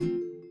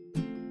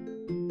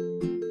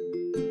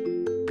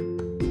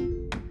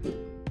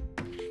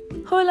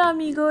Hola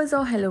amigos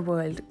or hello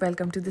world,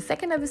 welcome to the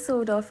second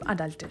episode of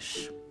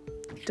Adultish.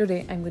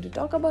 Today I'm going to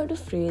talk about a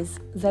phrase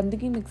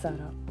Zindagi mein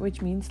Guzara,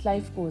 which means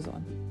life goes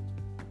on.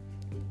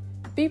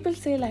 People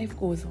say life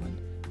goes on.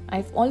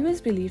 I've always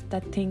believed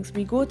that things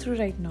we go through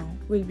right now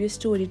will be a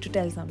story to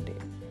tell someday.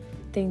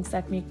 Things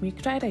that make me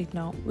cry right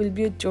now will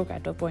be a joke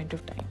at a point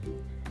of time.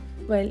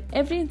 Well,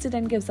 every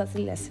incident gives us a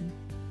lesson,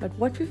 but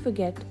what we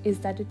forget is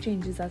that it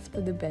changes us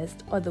for the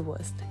best or the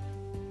worst.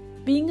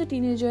 Being a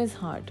teenager is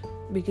hard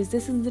because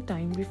this is the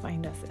time we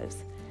find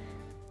ourselves.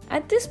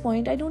 At this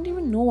point, I don't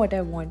even know what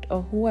I want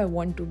or who I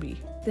want to be.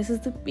 This is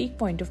the peak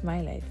point of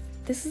my life.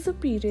 This is a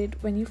period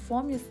when you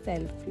form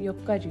yourself, your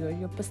career,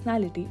 your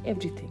personality,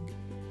 everything.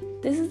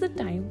 This is the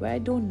time where I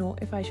don't know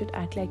if I should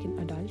act like an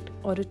adult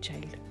or a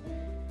child.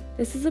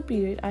 This is a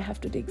period I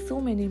have to take so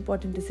many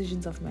important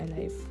decisions of my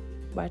life.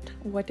 But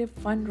what if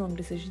one wrong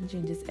decision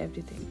changes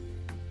everything?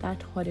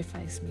 That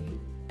horrifies me.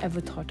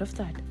 Ever thought of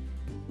that?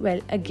 Well,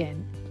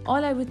 again,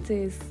 all I would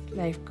say is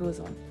life goes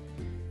on.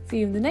 See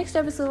you in the next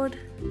episode.